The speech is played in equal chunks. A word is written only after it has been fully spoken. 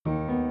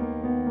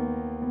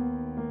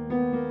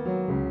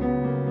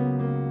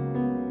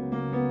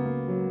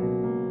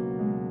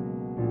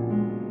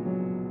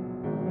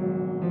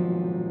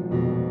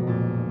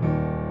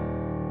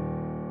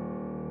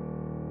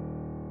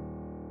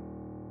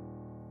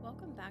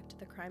back to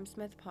the Crime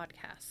Smith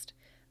podcast.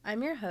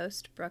 I'm your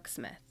host, Brooke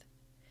Smith.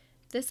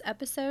 This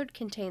episode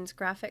contains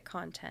graphic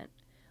content.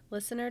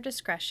 Listener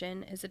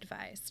discretion is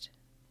advised.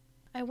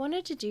 I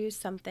wanted to do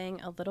something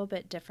a little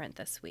bit different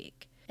this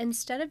week.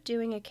 Instead of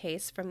doing a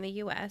case from the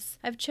US,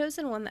 I've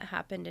chosen one that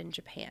happened in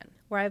Japan,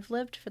 where I've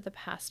lived for the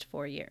past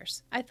 4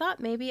 years. I thought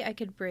maybe I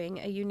could bring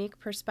a unique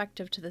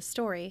perspective to the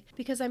story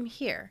because I'm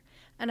here,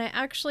 and I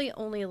actually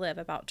only live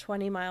about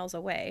 20 miles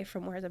away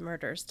from where the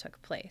murders took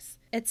place.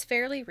 It's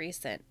fairly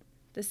recent.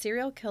 The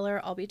serial killer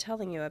I'll be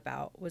telling you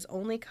about was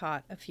only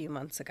caught a few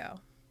months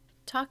ago.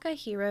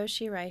 Takahiro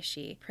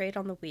Shiraishi preyed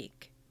on the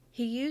weak.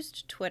 He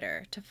used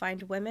Twitter to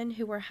find women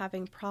who were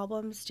having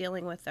problems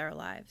dealing with their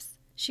lives.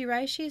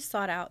 Shiraishi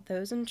sought out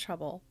those in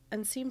trouble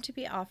and seemed to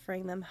be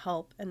offering them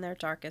help in their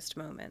darkest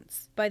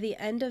moments. By the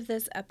end of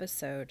this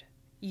episode,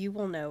 you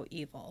will know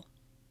evil.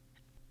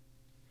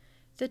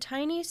 The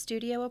tiny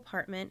studio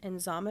apartment in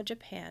Zama,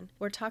 Japan,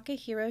 where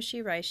Takahiro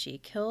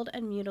Shiraishi killed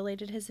and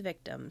mutilated his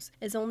victims,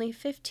 is only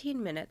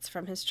 15 minutes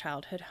from his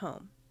childhood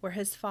home, where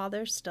his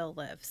father still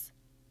lives.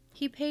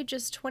 He paid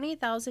just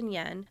 20,000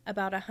 yen,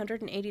 about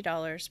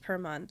 $180 per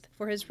month,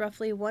 for his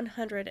roughly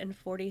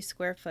 140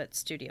 square foot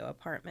studio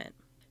apartment.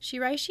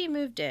 Shiraishi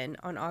moved in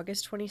on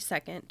August 22,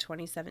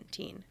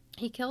 2017.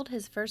 He killed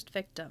his first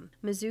victim,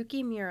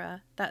 Mizuki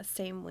Miura, that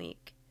same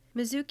week.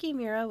 Mizuki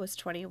Miura was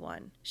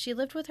 21. She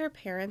lived with her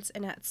parents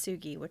in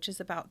Atsugi, which is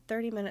about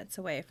 30 minutes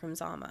away from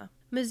Zama.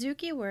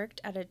 Mizuki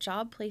worked at a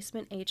job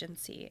placement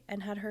agency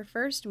and had her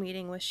first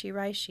meeting with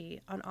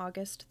Shiraishi on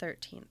August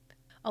 13th.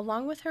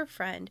 Along with her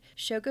friend,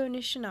 Shogo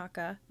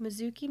Nishinaka,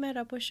 Mizuki met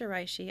up with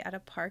Shiraishi at a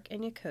park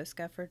in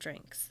Yokosuka for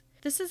drinks.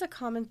 This is a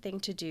common thing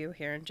to do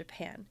here in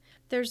Japan.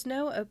 There's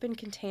no open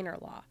container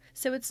law,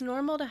 so it's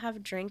normal to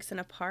have drinks in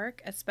a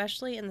park,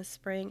 especially in the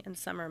spring and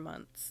summer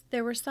months.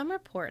 There were some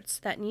reports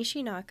that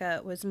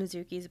Nishinaka was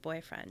Mizuki's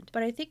boyfriend,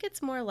 but I think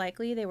it's more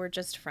likely they were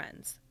just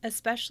friends,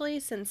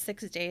 especially since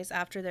 6 days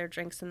after their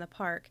drinks in the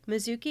park,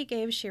 Mizuki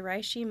gave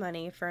Shiraishi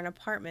money for an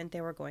apartment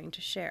they were going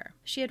to share.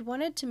 She had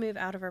wanted to move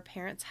out of her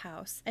parents'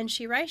 house, and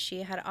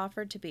Shiraishi had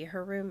offered to be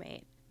her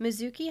roommate.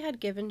 Mizuki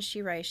had given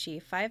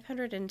Shiraishi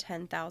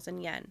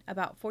 510,000 yen,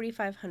 about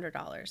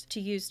 $4,500,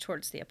 to use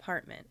towards the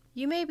apartment.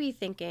 You may be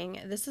thinking,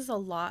 this is a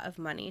lot of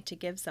money to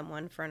give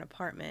someone for an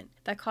apartment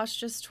that costs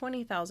just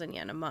 20,000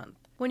 yen a month.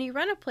 When you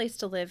rent a place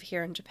to live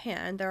here in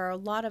Japan, there are a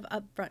lot of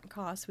upfront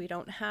costs we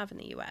don't have in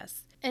the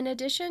US. In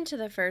addition to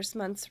the first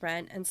month's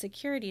rent and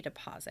security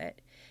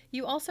deposit,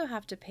 you also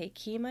have to pay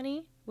key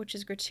money, which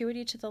is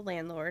gratuity to the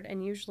landlord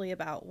and usually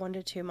about 1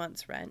 to 2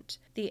 months' rent,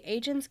 the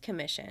agent's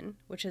commission,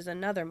 which is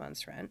another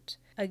month's rent,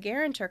 a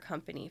guarantor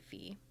company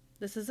fee,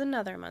 this is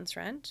another month's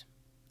rent,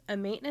 a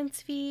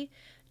maintenance fee,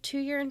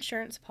 2-year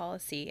insurance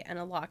policy, and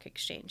a lock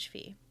exchange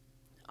fee.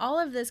 All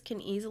of this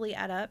can easily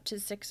add up to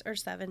 6 or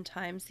 7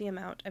 times the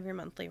amount of your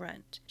monthly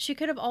rent. She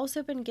could have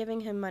also been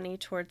giving him money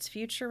towards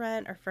future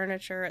rent or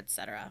furniture,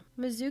 etc.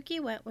 Mizuki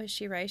went with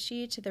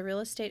Shiraishi to the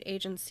real estate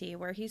agency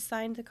where he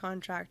signed the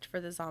contract for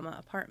the Zama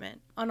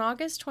apartment. On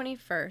August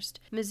 21st,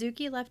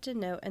 Mizuki left a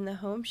note in the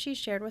home she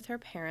shared with her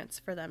parents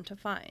for them to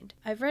find.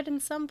 I've read in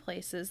some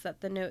places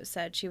that the note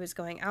said she was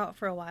going out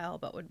for a while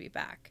but would be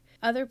back.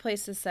 Other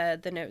places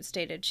said the note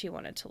stated she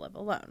wanted to live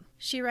alone.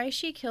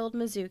 Shiraishi killed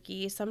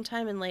Mizuki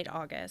sometime in late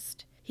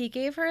August. He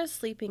gave her a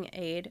sleeping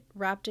aid,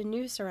 wrapped a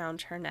noose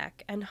around her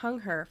neck, and hung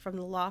her from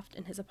the loft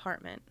in his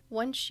apartment.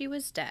 Once she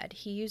was dead,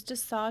 he used a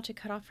saw to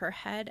cut off her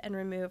head and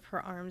remove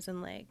her arms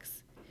and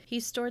legs. He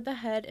stored the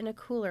head in a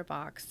cooler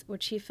box,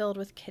 which he filled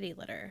with kitty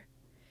litter.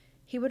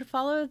 He would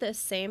follow this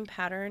same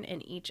pattern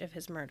in each of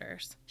his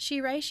murders.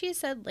 Shiraishi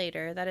said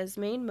later that his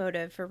main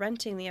motive for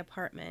renting the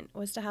apartment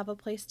was to have a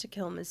place to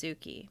kill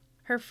Mizuki.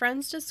 Her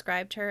friends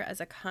described her as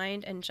a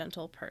kind and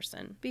gentle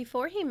person.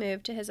 Before he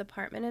moved to his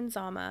apartment in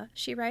Zama,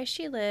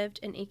 Shiraishi lived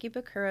in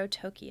Ikebukuro,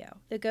 Tokyo,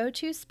 the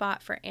go-to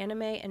spot for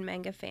anime and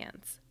manga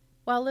fans.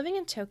 While living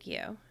in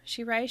Tokyo,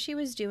 Shiraishi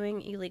was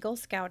doing illegal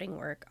scouting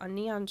work on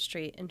Neon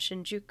Street in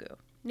Shinjuku.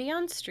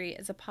 Neon Street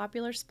is a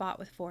popular spot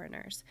with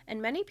foreigners, and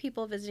many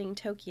people visiting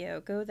Tokyo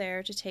go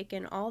there to take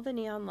in all the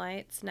neon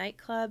lights,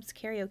 nightclubs,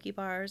 karaoke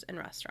bars, and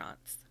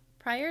restaurants.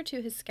 Prior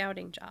to his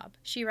scouting job,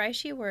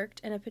 Shiraishi worked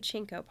in a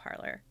pachinko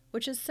parlor,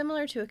 which is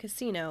similar to a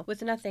casino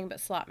with nothing but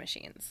slot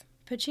machines.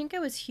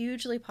 Pachinko is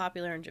hugely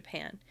popular in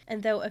Japan,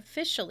 and though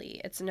officially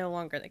it's no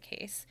longer the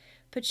case,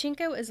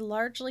 pachinko is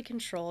largely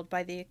controlled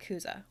by the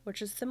Yakuza,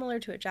 which is similar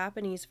to a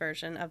Japanese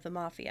version of the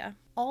mafia.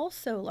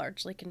 Also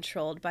largely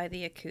controlled by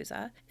the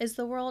Yakuza is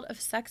the world of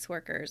sex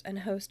workers and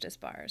hostess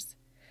bars.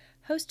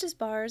 Hostess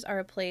bars are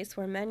a place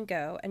where men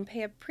go and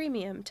pay a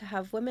premium to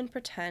have women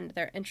pretend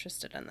they're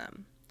interested in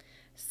them.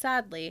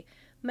 Sadly,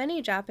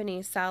 many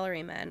Japanese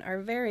salarymen are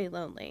very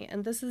lonely,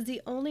 and this is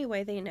the only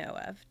way they know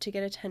of to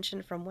get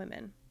attention from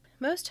women.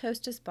 Most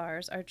hostess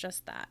bars are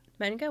just that.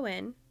 Men go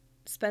in,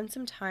 spend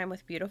some time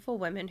with beautiful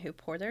women who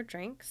pour their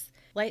drinks,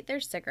 light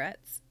their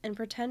cigarettes, and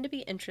pretend to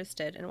be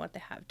interested in what they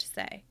have to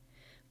say.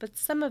 But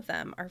some of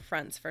them are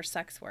fronts for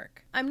sex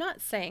work. I'm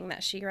not saying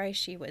that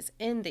Shiraishi was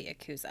in the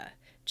Yakuza.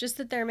 just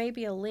that there may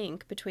be a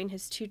link between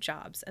his two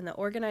jobs and the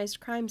organized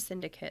crime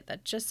syndicate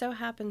that just so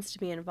happens to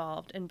be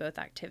involved in both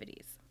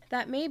activities.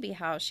 That may be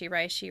how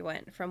Shiraishi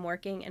went from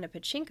working in a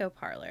pachinko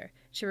parlor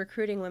to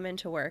recruiting women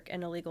to work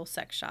in illegal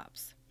sex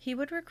shops. He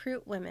would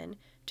recruit women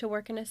to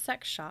work in a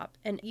sex shop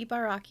in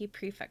Ibaraki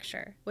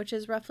Prefecture, which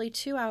is roughly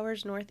 2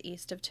 hours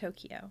northeast of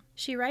Tokyo.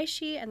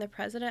 Shiraishi and the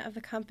president of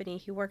the company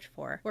he worked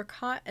for were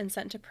caught and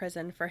sent to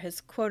prison for his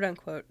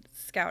quote-unquote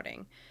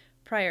scouting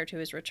prior to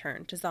his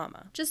return to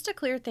Zama. Just to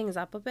clear things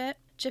up a bit,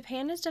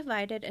 Japan is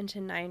divided into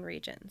 9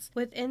 regions.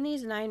 Within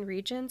these 9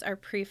 regions are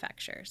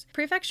prefectures.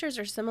 Prefectures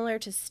are similar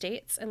to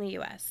states in the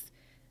US.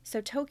 So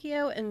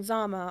Tokyo and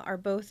Zama are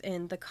both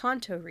in the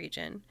Kanto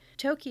region.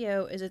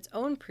 Tokyo is its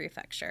own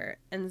prefecture,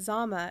 and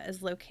Zama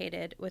is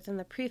located within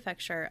the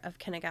prefecture of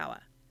Kanagawa.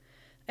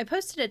 I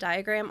posted a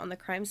diagram on the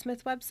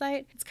Crimesmith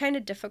website. It's kind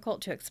of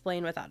difficult to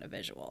explain without a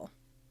visual.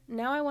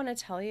 Now I want to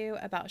tell you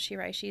about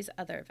Shiraishi's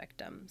other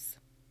victims.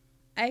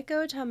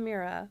 Aiko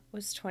Tamura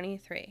was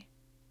 23.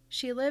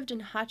 She lived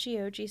in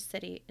Hachioji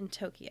City in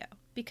Tokyo.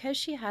 Because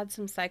she had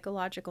some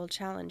psychological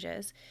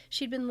challenges,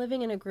 she'd been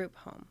living in a group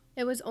home.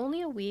 It was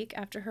only a week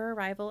after her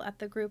arrival at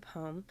the group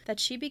home that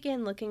she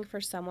began looking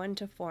for someone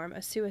to form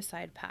a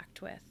suicide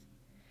pact with.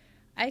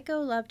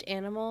 Aiko loved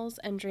animals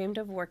and dreamed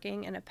of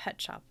working in a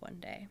pet shop one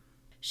day.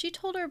 She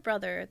told her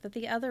brother that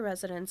the other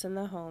residents in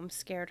the home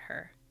scared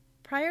her.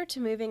 Prior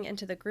to moving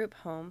into the group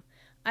home,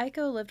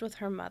 Aiko lived with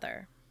her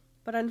mother.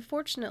 But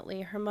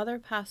unfortunately, her mother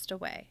passed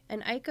away,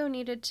 and Aiko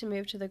needed to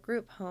move to the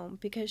group home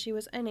because she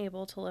was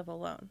unable to live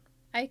alone.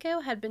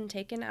 Aiko had been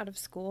taken out of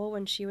school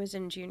when she was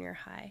in junior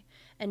high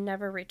and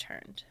never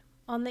returned.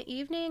 On the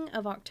evening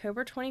of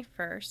October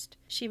 21st,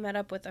 she met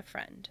up with a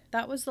friend.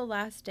 That was the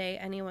last day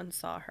anyone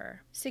saw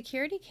her.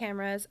 Security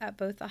cameras at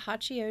both the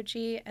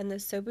Hachioji and the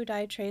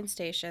Sobudai train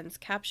stations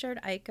captured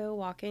Aiko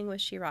walking with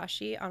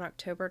Shiraishi on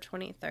October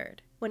 23rd.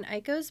 When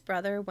Aiko's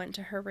brother went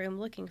to her room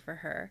looking for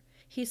her,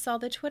 he saw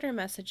the Twitter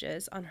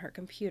messages on her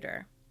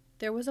computer.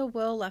 There was a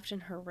will left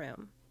in her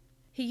room.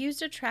 He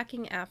used a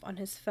tracking app on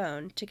his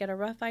phone to get a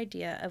rough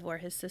idea of where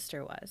his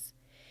sister was.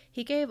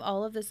 He gave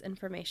all of this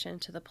information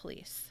to the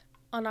police.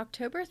 On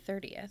October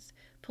 30th,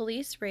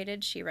 police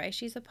raided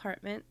Shiraishi's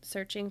apartment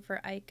searching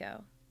for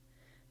Aiko.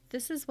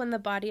 This is when the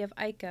body of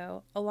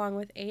Aiko, along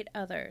with 8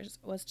 others,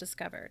 was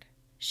discovered.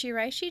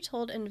 Shiraishi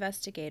told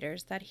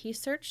investigators that he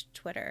searched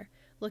Twitter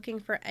looking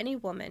for any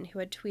woman who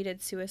had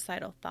tweeted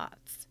suicidal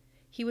thoughts.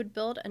 He would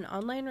build an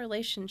online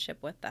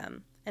relationship with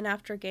them, and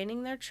after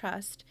gaining their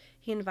trust,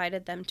 he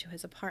invited them to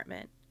his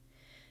apartment.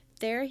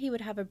 There he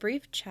would have a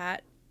brief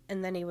chat,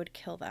 and then he would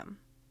kill them.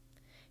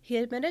 He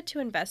admitted to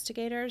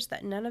investigators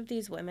that none of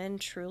these women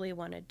truly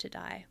wanted to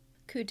die.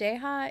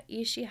 Kudeha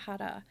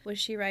Ishihara was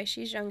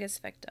Shiraishi's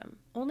youngest victim.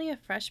 Only a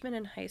freshman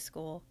in high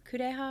school,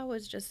 Kudeha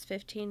was just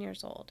 15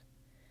 years old.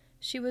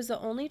 She was the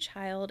only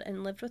child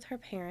and lived with her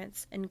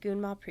parents in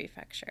Gunma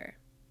Prefecture.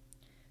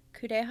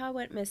 Kudeha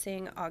went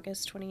missing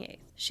August 28th.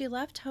 She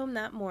left home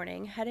that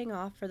morning, heading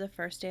off for the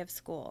first day of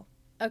school.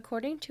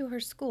 According to her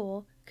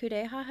school,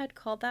 Kudeha had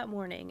called that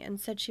morning and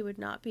said she would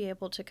not be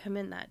able to come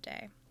in that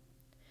day.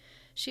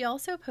 She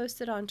also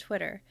posted on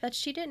Twitter that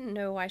she didn't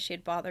know why she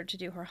had bothered to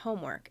do her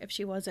homework if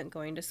she wasn't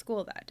going to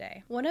school that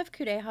day. One of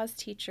Kudeha's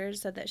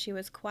teachers said that she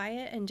was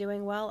quiet and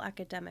doing well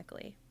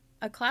academically.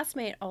 A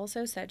classmate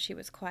also said she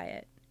was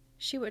quiet.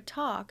 She would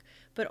talk,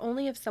 but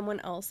only if someone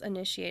else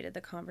initiated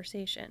the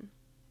conversation.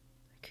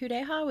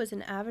 Kudeha was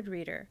an avid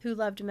reader who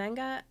loved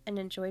manga and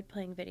enjoyed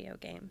playing video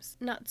games.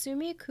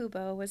 Natsumi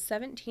Kubo was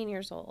 17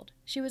 years old.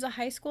 She was a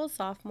high school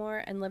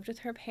sophomore and lived with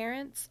her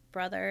parents,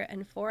 brother,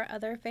 and 4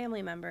 other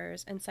family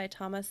members in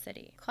Saitama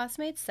City.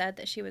 Classmates said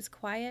that she was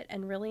quiet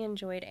and really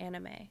enjoyed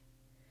anime.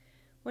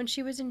 When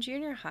she was in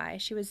junior high,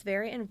 she was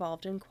very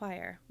involved in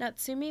choir.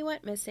 Natsumi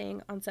went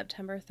missing on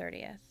September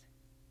 30th.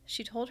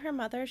 She told her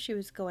mother she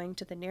was going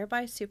to the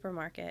nearby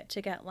supermarket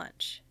to get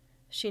lunch.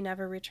 She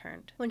never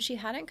returned. When she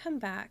hadn't come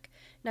back,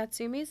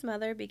 Natsumi's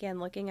mother began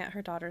looking at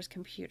her daughter's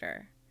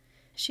computer.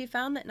 She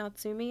found that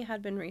Natsumi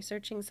had been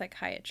researching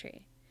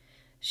psychiatry.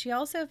 She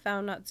also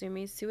found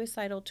Natsumi's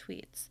suicidal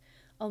tweets,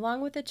 along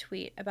with a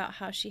tweet about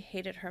how she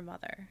hated her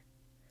mother.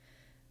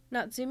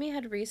 Natsumi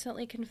had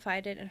recently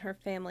confided in her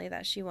family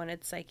that she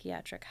wanted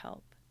psychiatric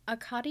help.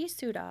 Akari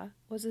Suda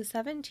was a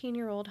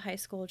 17-year-old high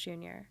school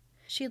junior.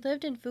 She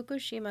lived in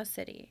Fukushima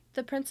City.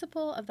 The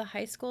principal of the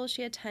high school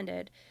she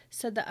attended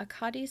said that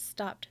Akari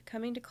stopped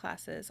coming to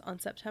classes on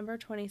September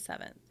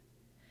 27th.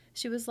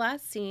 She was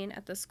last seen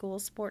at the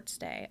school's sports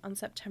day on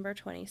September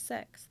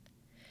 26th.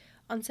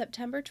 On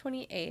September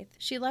 28th,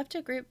 she left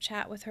a group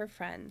chat with her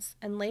friends,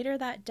 and later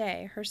that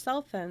day, her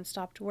cell phone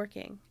stopped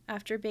working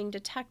after being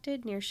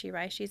detected near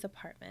Shiraishi's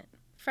apartment.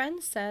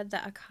 Friends said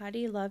that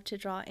Akari loved to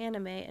draw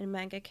anime and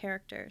manga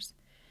characters.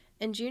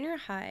 In junior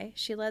high,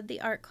 she led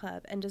the art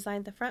club and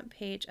designed the front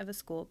page of a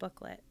school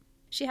booklet.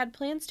 She had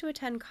plans to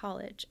attend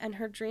college, and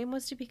her dream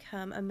was to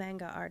become a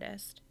manga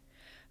artist.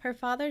 Her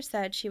father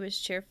said she was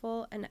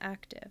cheerful and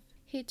active.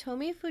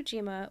 Hitomi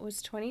Fujima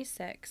was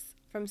 26,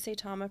 from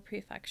Saitama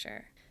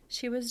Prefecture.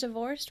 She was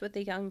divorced with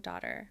a young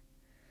daughter.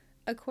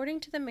 According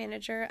to the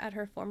manager at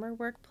her former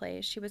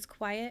workplace, she was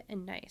quiet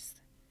and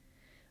nice.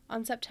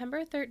 On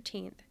September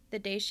 13th, the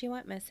day she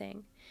went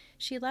missing,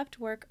 she left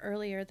work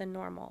earlier than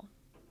normal.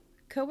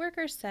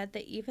 Coworkers said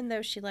that even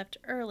though she left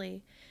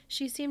early,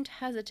 she seemed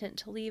hesitant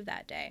to leave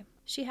that day.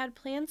 She had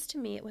plans to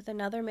meet with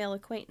another male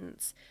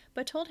acquaintance,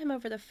 but told him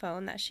over the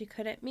phone that she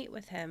couldn't meet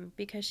with him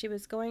because she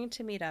was going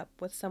to meet up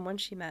with someone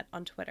she met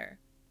on Twitter.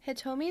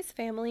 Hitomi's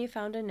family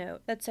found a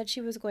note that said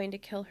she was going to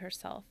kill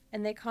herself,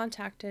 and they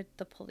contacted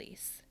the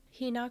police.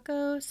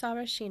 Hinako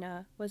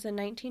Sarashina was a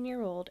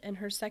 19-year-old in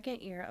her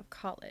second year of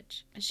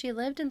college. She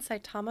lived in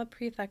Saitama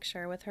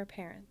Prefecture with her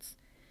parents.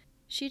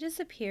 She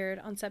disappeared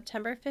on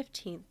September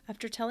 15th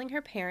after telling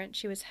her parents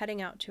she was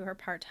heading out to her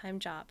part-time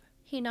job.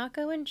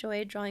 Hinako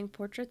enjoyed drawing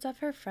portraits of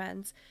her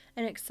friends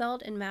and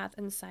excelled in math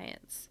and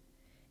science.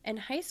 In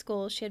high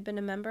school, she had been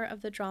a member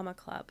of the drama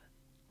club.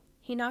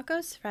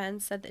 Hinako's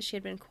friends said that she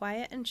had been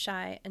quiet and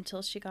shy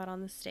until she got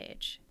on the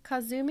stage.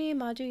 Kazumi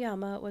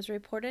Maduyama was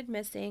reported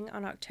missing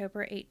on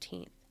October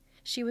 18th.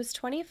 She was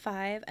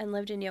 25 and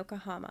lived in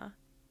Yokohama.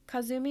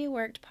 Kazumi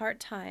worked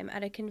part-time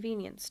at a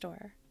convenience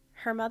store.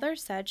 Her mother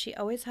said she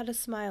always had a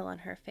smile on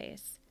her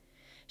face.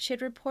 She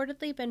had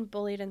reportedly been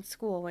bullied in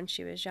school when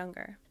she was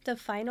younger. The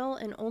final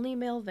and only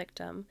male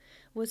victim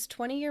was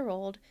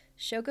 20-year-old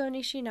Shogo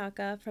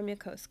Nishinaka from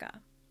Yokosuka.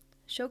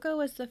 Shogo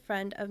was the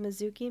friend of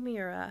Mizuki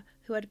Miura,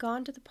 who had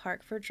gone to the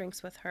park for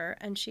drinks with her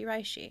and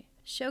Shiraishi.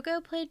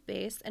 Shogo played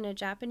bass in a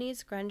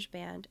Japanese grunge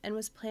band and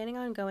was planning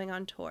on going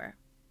on tour.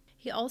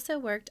 He also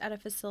worked at a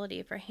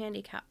facility for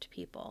handicapped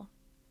people.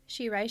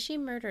 Shiraishi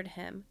murdered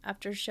him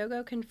after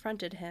Shogo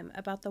confronted him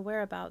about the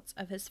whereabouts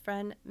of his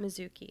friend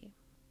Mizuki.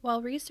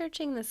 While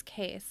researching this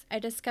case, I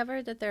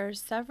discovered that there are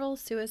several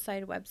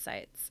suicide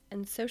websites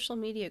and social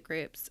media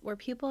groups where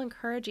people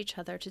encourage each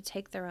other to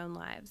take their own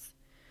lives.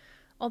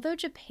 Although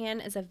Japan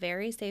is a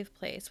very safe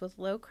place with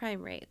low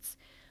crime rates,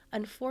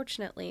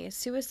 unfortunately,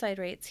 suicide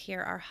rates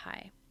here are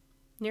high,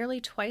 nearly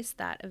twice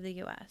that of the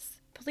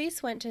U.S.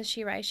 Police went to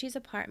Shiraishi's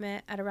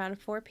apartment at around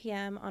 4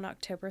 p.m. on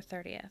October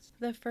 30th.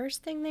 The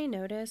first thing they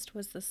noticed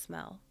was the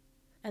smell,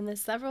 and the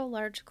several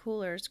large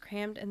coolers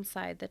crammed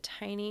inside the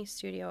tiny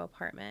studio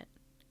apartment.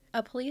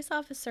 A police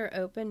officer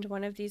opened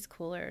one of these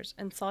coolers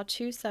and saw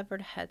 2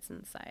 severed heads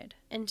inside.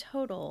 In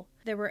total,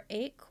 there were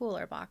 8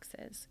 cooler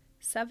boxes,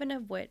 7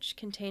 of which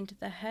contained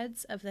the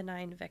heads of the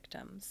 9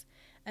 victims,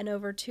 and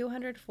over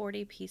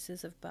 240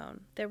 pieces of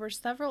bone. There were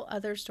several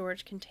other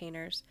storage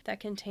containers that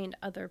contained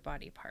other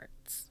body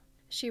parts.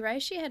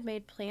 Shiraishi had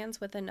made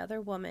plans with another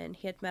woman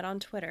he had met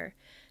on Twitter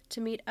to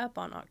meet up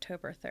on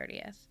October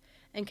 30th,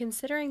 and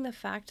considering the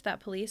fact that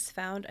police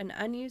found an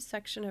unused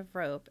section of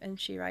rope in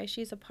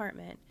Shiraishi's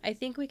apartment, I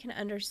think we can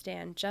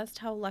understand just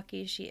how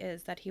lucky she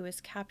is that he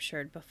was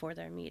captured before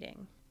their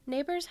meeting.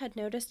 Neighbors had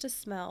noticed a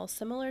smell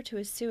similar to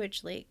a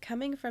sewage leak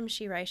coming from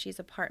Shiraishi's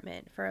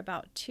apartment for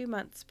about 2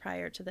 months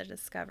prior to the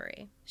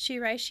discovery.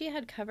 Shiraishi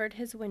had covered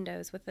his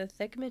windows with a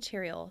thick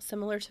material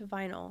similar to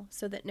vinyl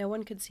so that no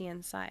one could see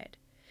inside.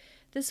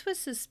 This was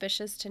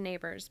suspicious to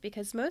neighbors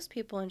because most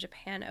people in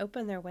Japan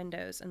open their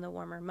windows in the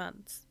warmer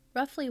months.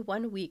 Roughly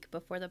 1 week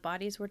before the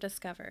bodies were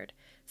discovered,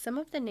 some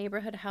of the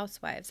neighborhood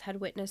housewives had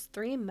witnessed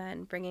 3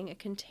 men bringing a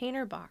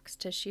container box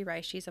to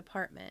Shiraishi's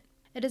apartment.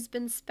 It has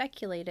been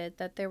speculated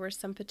that there were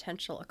some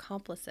potential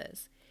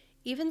accomplices,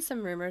 even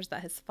some rumors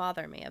that his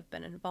father may have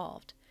been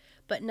involved,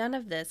 but none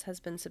of this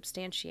has been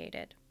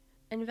substantiated.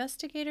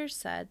 Investigators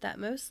said that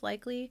most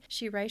likely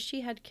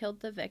Shiraishi had killed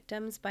the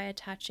victims by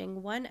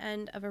attaching one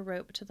end of a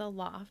rope to the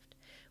loft,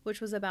 which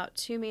was about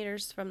 2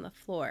 meters from the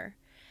floor,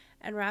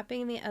 and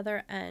wrapping the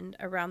other end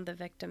around the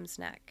victim's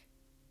neck.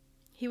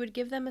 He would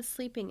give them a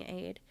sleeping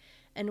aid,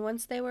 and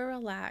once they were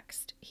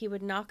relaxed, he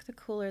would knock the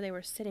cooler they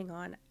were sitting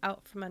on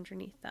out from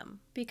underneath them.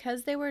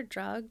 Because they were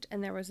drugged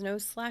and there was no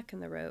slack in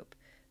the rope,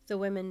 the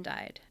women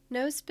died.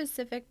 No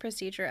specific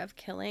procedure of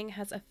killing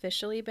has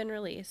officially been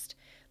released,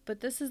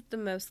 but this is the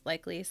most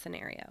likely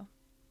scenario.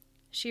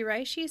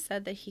 Shiraishi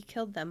said that he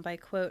killed them by,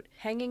 quote,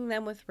 hanging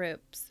them with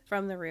ropes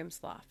from the room's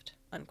loft,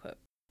 unquote.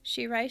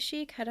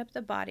 Shiraishi cut up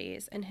the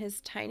bodies in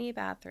his tiny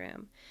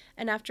bathroom,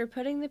 and after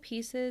putting the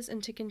pieces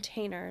into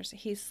containers,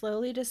 he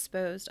slowly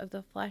disposed of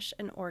the flesh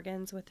and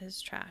organs with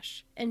his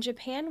trash. In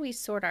Japan, we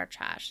sort our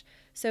trash.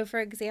 So, for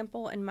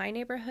example, in my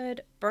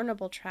neighborhood,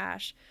 burnable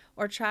trash,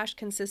 or trash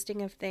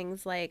consisting of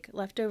things like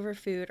leftover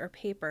food or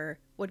paper,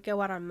 would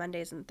go out on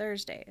Mondays and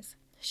Thursdays.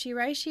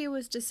 Shiraishi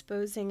was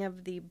disposing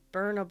of the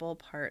burnable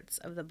parts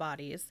of the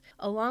bodies,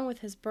 along with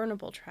his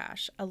burnable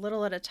trash, a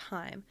little at a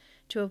time,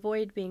 to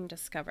avoid being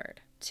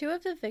discovered. 2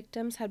 of the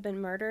victims had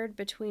been murdered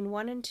between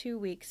 1 and 2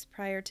 weeks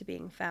prior to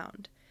being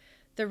found.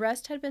 The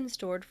rest had been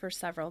stored for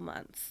several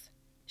months.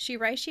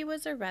 Shiraishi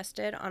was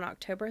arrested on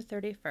October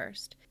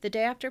 31st, the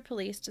day after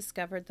police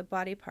discovered the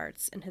body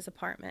parts in his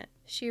apartment.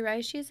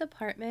 Shiraishi's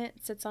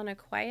apartment sits on a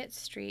quiet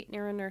street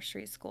near a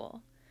nursery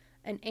school,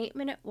 an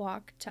 8-minute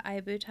walk to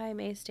Aibutai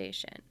Mei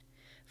Station.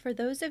 For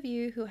those of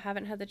you who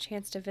haven't had the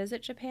chance to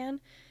visit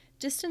Japan,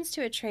 Distance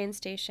to a train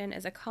station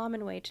is a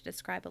common way to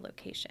describe a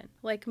location.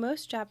 Like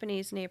most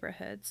Japanese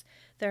neighborhoods,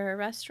 there are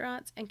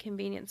restaurants and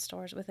convenience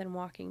stores within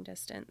walking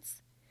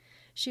distance.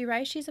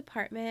 Shiraishi's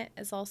apartment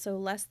is also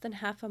less than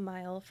half a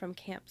mile from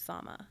Camp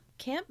Zama.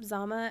 Camp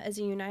Zama is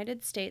a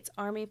United States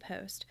Army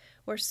post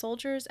where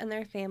soldiers and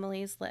their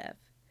families live.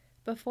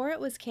 Before it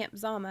was Camp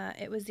Zama,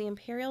 it was the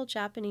Imperial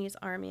Japanese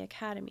Army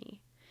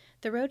Academy.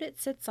 The road it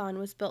sits on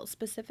was built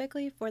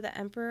specifically for the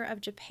Emperor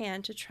of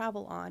Japan to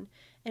travel on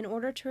in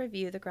order to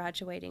review the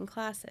graduating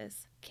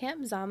classes.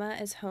 Camp Zama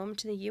is home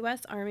to the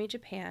U.S. Army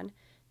Japan,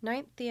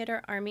 9th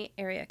Theater Army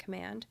Area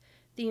Command,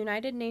 the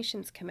United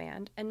Nations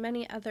Command, and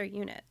many other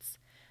units.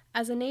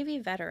 As a Navy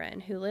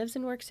veteran who lives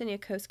and works in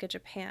Yokosuka,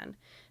 Japan,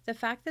 the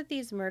fact that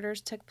these murders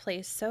took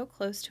place so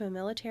close to a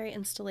military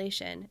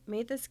installation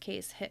made this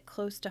case hit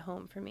close to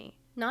home for me.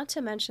 Not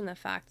to mention the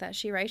fact that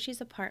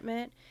Shiraishi's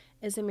apartment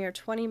is a mere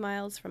 20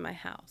 miles from my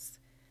house.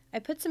 I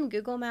put some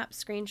Google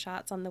Maps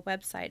screenshots on the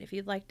website if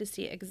you'd like to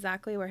see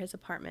exactly where his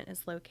apartment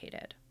is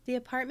located. The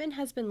apartment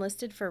has been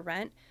listed for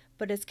rent,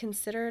 but is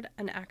considered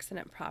an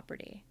accident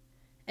property.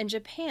 In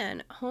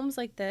Japan, homes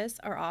like this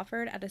are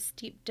offered at a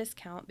steep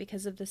discount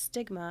because of the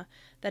stigma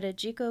that a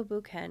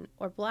jikobuken,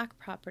 or black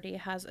property,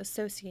 has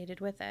associated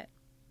with it.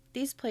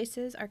 These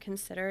places are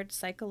considered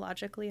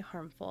psychologically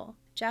harmful.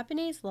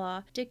 Japanese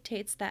law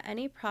dictates that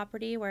any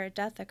property where a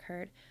death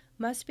occurred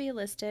must be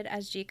listed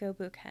as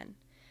jikobuken.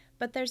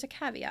 But there's a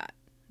caveat.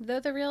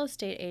 Though the real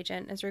estate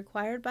agent is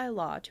required by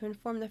law to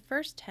inform the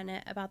first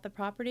tenant about the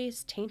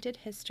property's tainted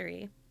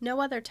history,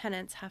 no other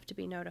tenants have to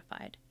be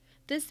notified.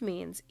 This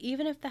means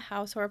even if the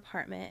house or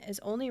apartment is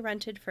only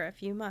rented for a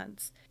few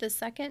months, the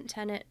second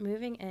tenant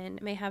moving in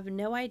may have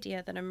no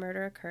idea that a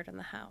murder occurred in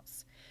the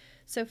house.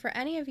 So for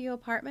any of you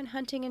apartment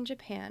hunting in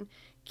Japan,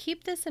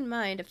 keep this in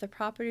mind if the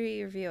property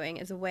you're viewing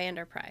is way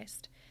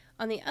underpriced.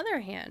 On the other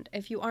hand,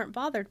 if you aren't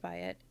bothered by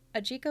it,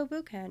 a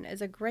jikobuken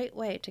is a great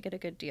way to get a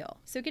good deal.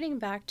 So getting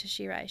back to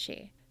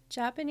Shiraishi,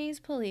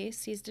 Japanese police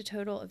seized a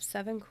total of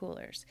 7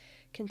 coolers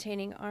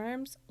containing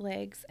arms,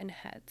 legs, and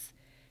heads.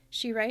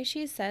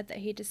 Shiraishi said that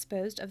he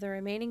disposed of the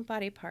remaining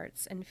body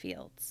parts in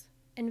fields.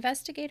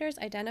 Investigators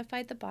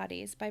identified the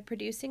bodies by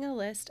producing a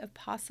list of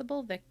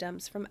possible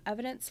victims from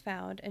evidence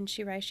found in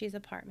Shiraishi's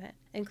apartment,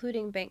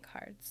 including bank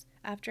cards.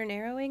 After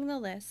narrowing the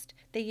list,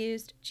 they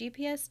used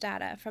GPS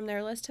data from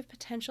their list of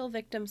potential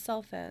victim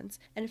cell phones,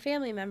 and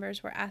family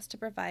members were asked to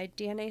provide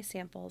DNA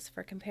samples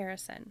for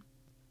comparison.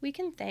 We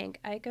can thank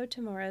Aiko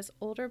Tamura's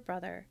older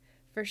brother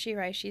for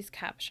Shiraishi's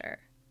capture.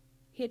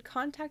 He had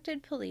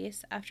contacted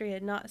police after he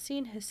had not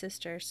seen his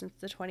sister since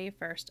the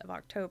 21st of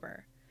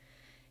October.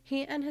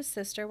 He and his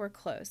sister were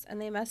close, and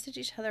they messaged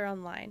each other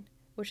online,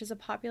 which is a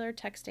popular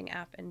texting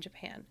app in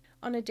Japan,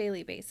 on a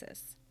daily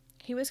basis.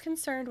 He was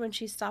concerned when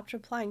she stopped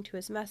replying to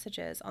his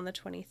messages on the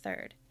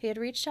 23rd. He had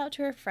reached out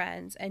to her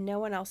friends, and no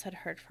one else had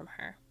heard from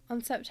her.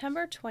 On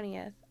September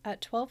 20th, at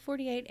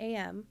 12:48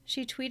 a.m.,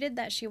 she tweeted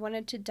that she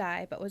wanted to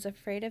die but was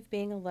afraid of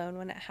being alone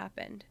when it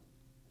happened.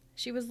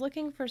 She was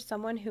looking for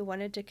someone who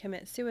wanted to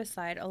commit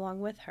suicide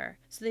along with her,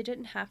 so they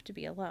didn't have to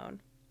be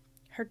alone.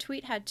 Her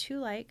tweet had 2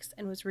 likes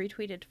and was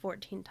retweeted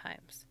 14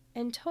 times.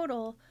 In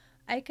total,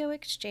 Aiko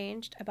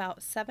exchanged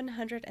about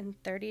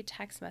 730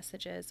 text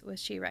messages with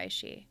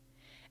Shiraishi.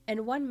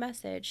 In one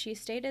message, she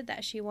stated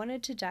that she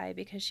wanted to die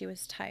because she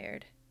was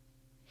tired.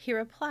 He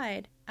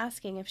replied,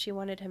 asking if she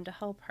wanted him to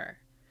help her.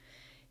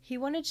 He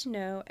wanted to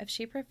know if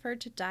she preferred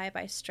to die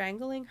by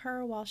strangling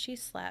her while she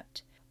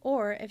slept,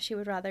 or if she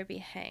would rather be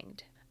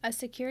hanged. A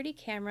security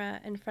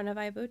camera in front of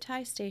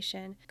Ibutai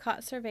Station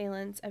caught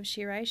surveillance of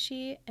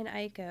Shiraishi and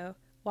Aiko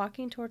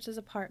walking towards his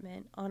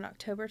apartment on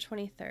October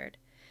 23rd,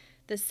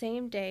 the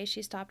same day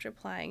she stopped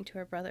replying to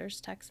her brother's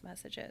text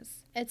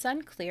messages. It's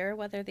unclear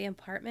whether the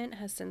apartment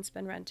has since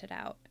been rented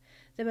out.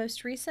 The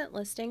most recent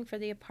listing for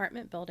the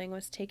apartment building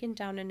was taken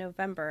down in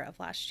November of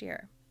last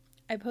year.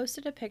 I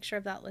posted a picture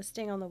of that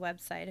listing on the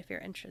website if you're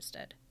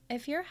interested.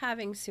 If you're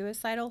having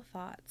suicidal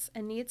thoughts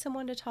and need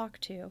someone to talk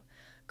to,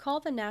 call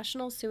the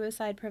National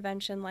Suicide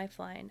Prevention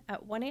Lifeline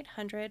at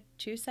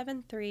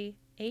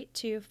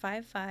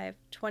 1-800-273-8255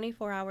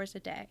 24 hours a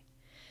day.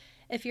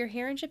 If you're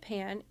here in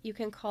Japan, you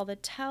can call the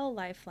TEL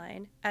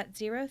Lifeline at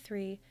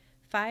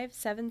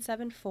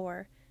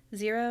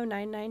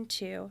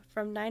 03-5774-0992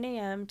 from 9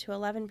 a.m. to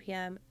 11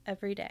 p.m.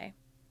 every day.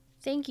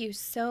 Thank you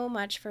so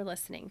much for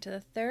listening to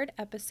the 3rd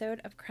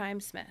episode of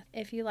Crimesmith.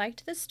 If you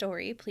liked the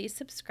story, please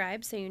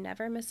subscribe so you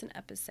never miss an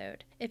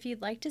episode. If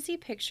you'd like to see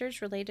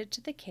pictures related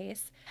to the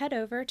case, head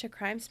over to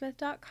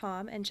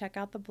crimesmith.com and check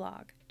out the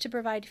blog. To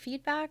provide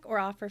feedback or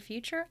offer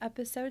future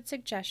episode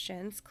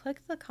suggestions,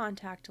 click the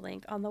contact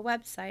link on the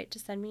website to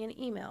send me an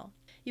email.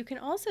 You can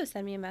also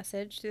send me a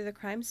message through the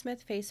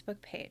Crimesmith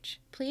Facebook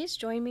page. Please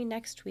join me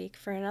next week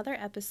for another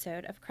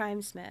episode of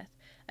Crimesmith,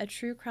 a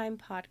true crime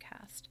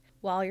podcast.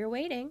 While you're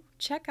waiting,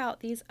 check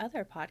out these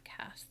other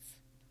podcasts: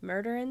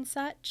 Murder and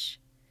Such,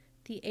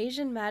 the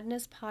Asian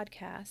Madness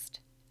Podcast,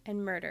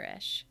 and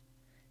Murderish.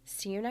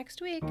 See you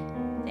next week.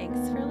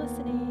 Thanks for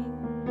listening.